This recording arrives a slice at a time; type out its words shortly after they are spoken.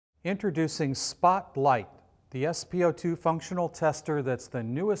Introducing Spotlight, the SpO2 functional tester that's the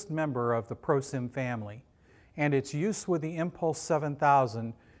newest member of the ProSim family, and its use with the Impulse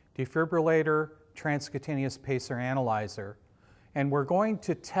 7000 defibrillator transcutaneous pacer analyzer. And we're going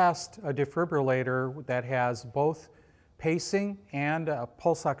to test a defibrillator that has both pacing and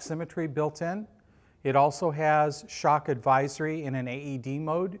pulse oximetry built in. It also has shock advisory in an AED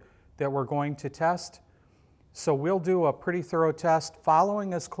mode that we're going to test. So we'll do a pretty thorough test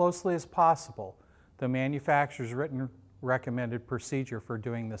following as closely as possible the manufacturer's written recommended procedure for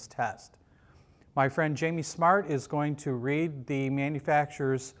doing this test. My friend Jamie Smart is going to read the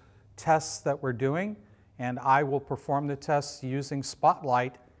manufacturer's tests that we're doing, and I will perform the tests using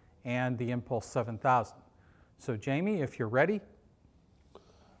Spotlight and the Impulse 7000. So Jamie, if you're ready.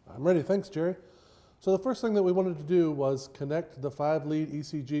 I'm ready, thanks Jerry. So the first thing that we wanted to do was connect the 5-lead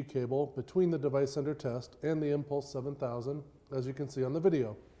ECG cable between the device under test and the Impulse 7000, as you can see on the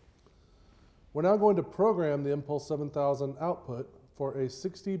video. We're now going to program the Impulse 7000 output for a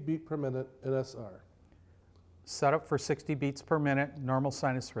 60 beat per minute NSR. Set up for 60 beats per minute, normal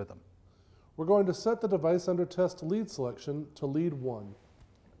sinus rhythm. We're going to set the device under test lead selection to lead 1.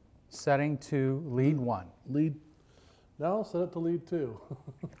 Setting to lead 1. Now set it to lead 2.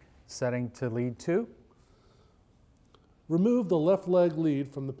 Setting to lead 2. Remove the left leg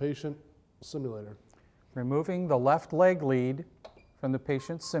lead from the patient simulator. Removing the left leg lead from the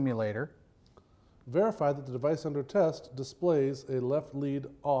patient simulator. Verify that the device under test displays a left lead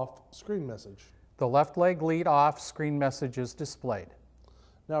off screen message. The left leg lead off screen message is displayed.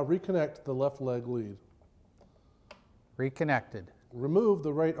 Now reconnect the left leg lead. Reconnected. Remove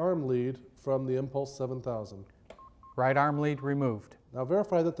the right arm lead from the Impulse 7000. Right arm lead removed. Now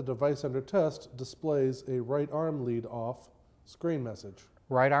verify that the device under test displays a right arm lead off screen message.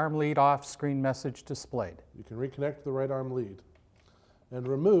 Right arm lead off screen message displayed. You can reconnect the right arm lead. And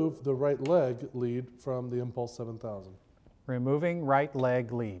remove the right leg lead from the Impulse 7000. Removing right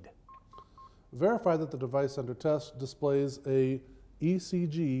leg lead. Verify that the device under test displays a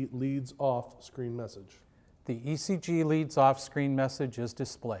ECG leads off screen message. The ECG leads off screen message is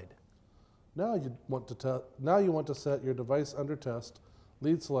displayed. Now you want to set your device under test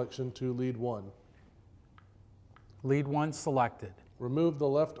lead selection to lead 1. Lead 1 selected. Remove the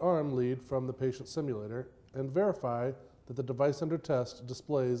left arm lead from the patient simulator and verify that the device under test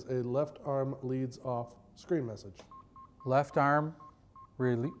displays a left arm leads off screen message. Left arm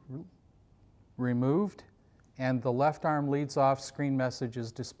removed, and the left arm leads off screen message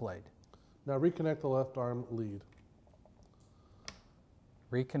is displayed. Now reconnect the left arm lead.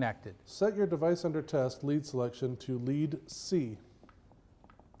 Reconnected. Set your device under test lead selection to lead C.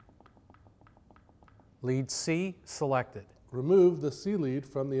 Lead C selected. Remove the C lead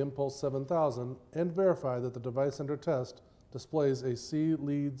from the Impulse 7000 and verify that the device under test displays a C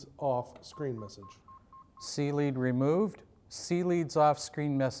leads off screen message. C lead removed, C leads off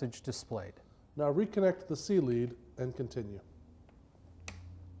screen message displayed. Now reconnect the C lead and continue.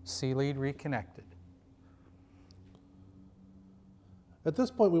 C lead reconnected. At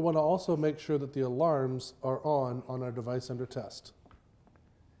this point, we want to also make sure that the alarms are on our device under test.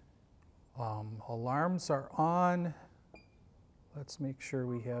 Alarms are on. Let's make sure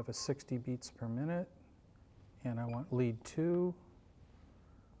we have a 60 beats per minute. And I want lead 2.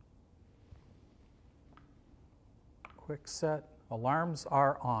 Quick set. Alarms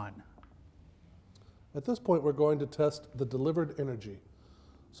are on. At this point, we're going to test the delivered energy.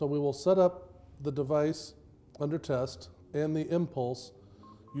 So we will set up the device under test and the impulse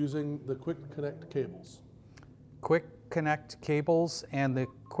using the Quick Connect cables. Quick Connect cables, and the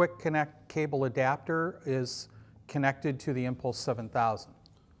Quick Connect cable adapter is connected to the Impulse 7000.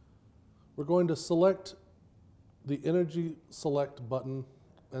 We're going to select the Energy Select button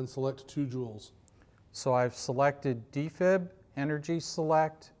and select 2 joules. So I've selected defib, Energy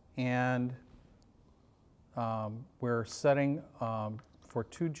Select, and we're setting for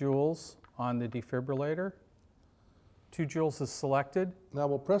 2 joules on the defibrillator. 2 joules is selected. Now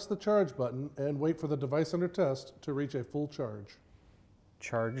we'll press the charge button and wait for the device under test to reach a full charge.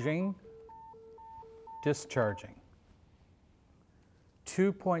 Charging, discharging.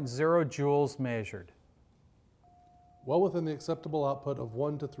 2.0 joules measured. Well within the acceptable output of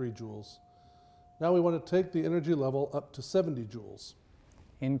 1 to 3 joules. Now we want to take the energy level up to 70 joules.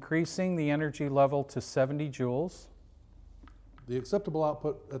 Increasing the energy level to 70 joules. The acceptable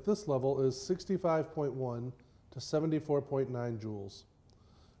output at this level is 65.1 to 74.9 joules.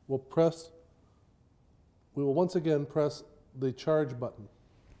 We will once again press the charge button.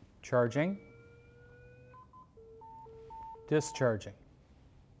 Charging. Discharging.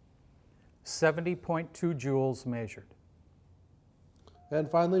 70.2 joules measured. And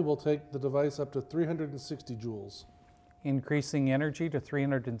finally, we'll take the device up to 360 joules. Increasing energy to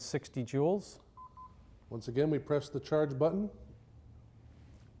 360 joules. Once again, we press the charge button.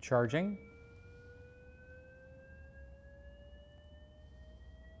 Charging.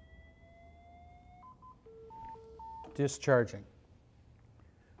 Discharging.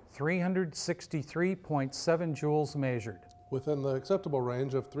 363.7 joules measured. Within the acceptable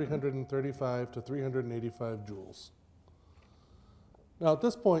range of 335 to 385 joules. Now at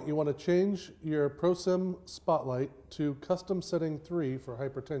this point, you want to change your ProSim spotlight to custom setting 3 for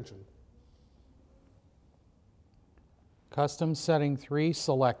hypertension. Custom setting 3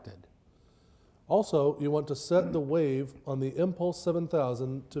 selected. Also, you want to set the wave on the Impulse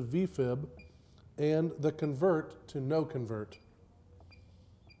 7000 to VFib and the convert to no convert.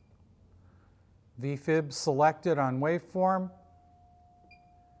 VFib selected on waveform.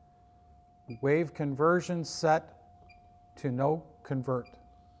 Wave conversion set to no convert.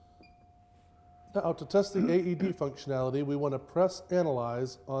 Now, to test the AED functionality, we want to press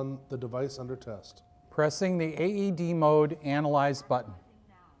Analyze on the device under test. Pressing the AED mode Analyze button.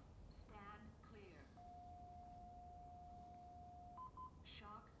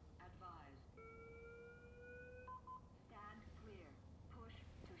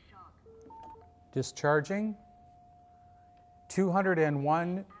 Discharging.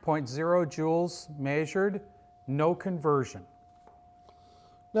 201.0 joules measured, no conversion.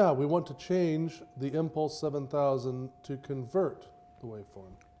 Now we want to change the Impulse 7000 to convert the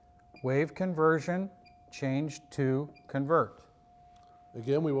waveform. Wave conversion changed to convert.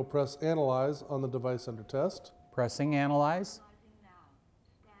 Again, we will press Analyze on the device under test. Pressing Analyze.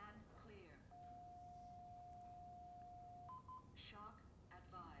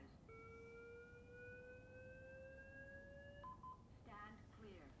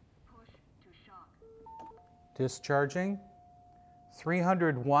 Discharging.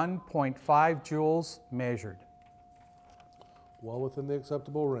 301.5 joules measured. Well within the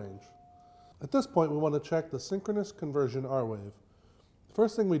acceptable range. At this point, we want to check the synchronous conversion R wave. The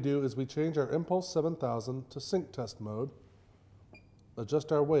first thing we do is we change our Impulse 7000 to sync test mode,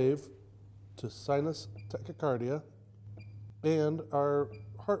 adjust our wave to sinus tachycardia, and our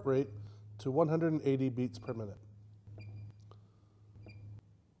heart rate to 180 beats per minute.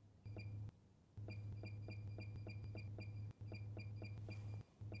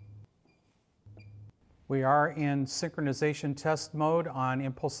 We are in synchronization test mode on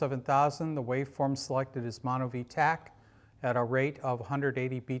Impulse 7000. The waveform selected is mono V TAC at a rate of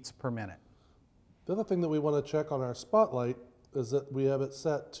 180 beats per minute. The other thing that we want to check on our spotlight is that we have it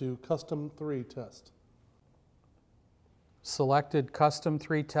set to Custom 3 test. Selected Custom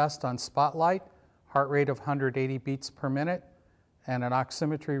 3 test on spotlight, heart rate of 180 beats per minute, and an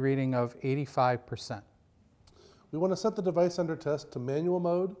oximetry reading of 85%. We want to set the device under test to manual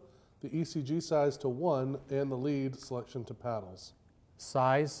mode, the ECG size to 1, and the lead selection to paddles.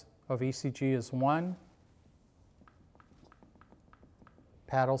 Size of ECG is 1.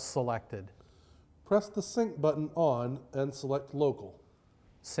 Paddles selected. Press the sync button on and select local.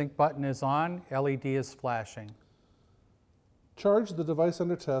 Sync button is on, LED is flashing. Charge the device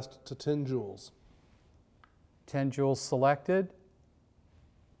under test to 10 joules. 10 joules selected.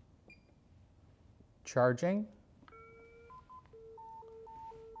 Charging.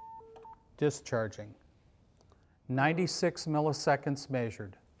 Discharging. 96 milliseconds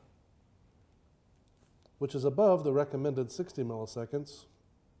measured. Which is above the recommended 60 milliseconds.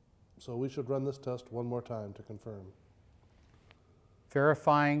 So we should run this test one more time to confirm.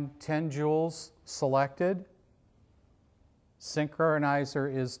 Verifying 10 joules selected.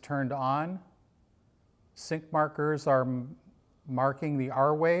 Synchronizer is turned on. Sync markers are marking the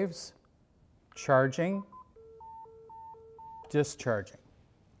R waves. Charging. Discharging.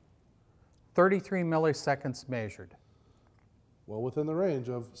 33 milliseconds measured. Well within the range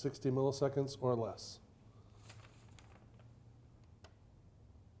of 60 milliseconds or less.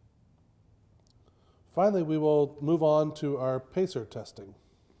 Finally, we will move on to our pacer testing.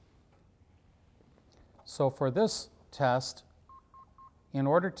 So for this test, in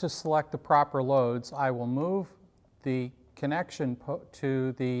order to select the proper loads, I will move the connection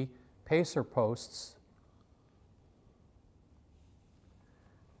to the pacer posts.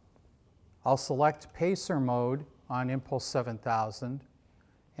 I'll select pacer mode on Impulse 7000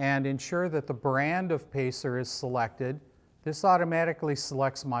 and ensure that the brand of pacer is selected. This automatically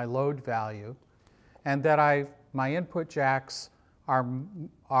selects my load value, and that my input jacks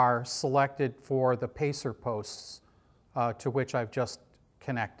are selected for the pacer posts to which I've just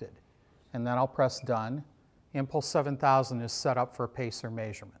connected. And then I'll press done. Impulse 7000 is set up for pacer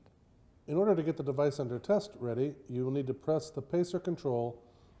measurement. In order to get the device under test ready, you will need to press the pacer control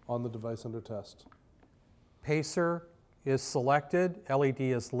on the device under test. Pacer is selected, LED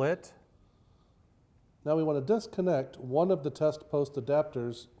is lit. Now we want to disconnect one of the test post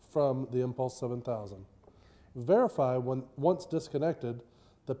adapters from the Impulse 7000. Verify once disconnected,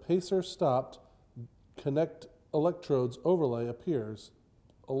 the pacer stopped, connect electrodes overlay appears,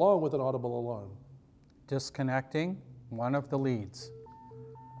 along with an audible alarm. Disconnecting one of the leads.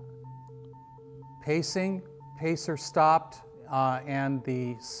 Pacing, pacer stopped, and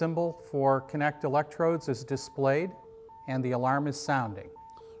the symbol for connect electrodes is displayed, and the alarm is sounding.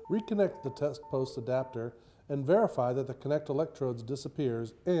 Reconnect the test post adapter and verify that the connect electrodes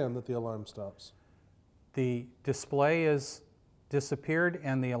disappears and that the alarm stops. The display is disappeared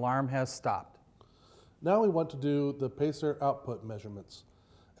and the alarm has stopped. Now we want to do the pacer output measurements.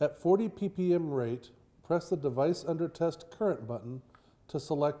 At 40 ppm rate, press the device under test current button to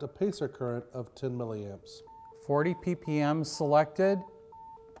select a pacer current of 10 milliamps. 40 ppm selected,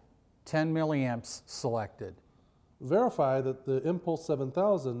 10 milliamps selected. Verify that the Impulse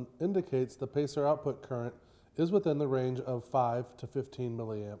 7000 indicates the pacer output current is within the range of 5 to 15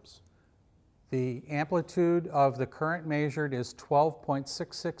 milliamps. The amplitude of the current measured is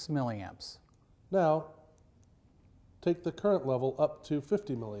 12.66 milliamps. Now, take the current level up to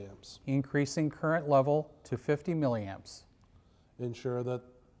 50 milliamps. Increasing current level to 50 milliamps. Ensure that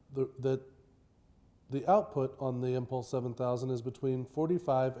the output on the Impulse 7000 is between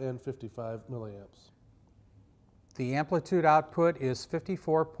 45 and 55 milliamps. The amplitude output is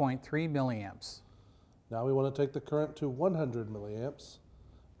 54.3 milliamps. Now we want to take the current to 100 milliamps,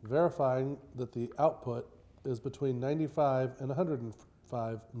 verifying that the output is between 95 and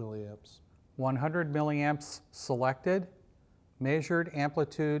 105 milliamps. 100 milliamps selected. Measured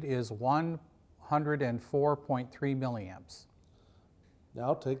amplitude is 104.3 milliamps.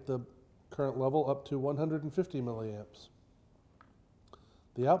 Now take the current level up to 150 milliamps.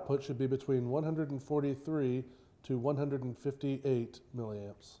 The output should be between 143 to 158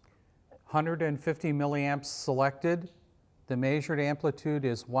 milliamps. 150 milliamps selected. The measured amplitude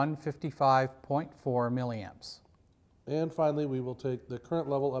is 155.4 milliamps. And finally, we will take the current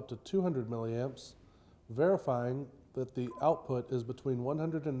level up to 200 milliamps, verifying that the output is between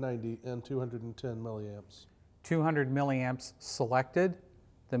 190 and 210 milliamps. 200 milliamps selected.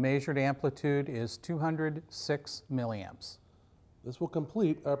 The measured amplitude is 206 milliamps. This will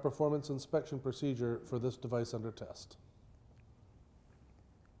complete our performance inspection procedure for this device under test.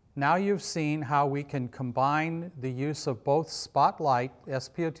 Now you've seen how we can combine the use of both Spotlight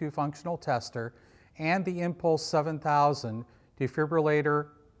SpO2 functional tester and the Impulse 7000 defibrillator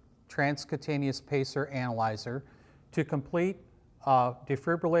transcutaneous pacer analyzer to complete a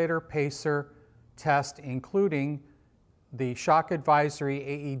defibrillator pacer test, including the shock advisory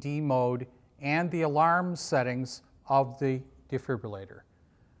AED mode and the alarm settings of the defibrillator.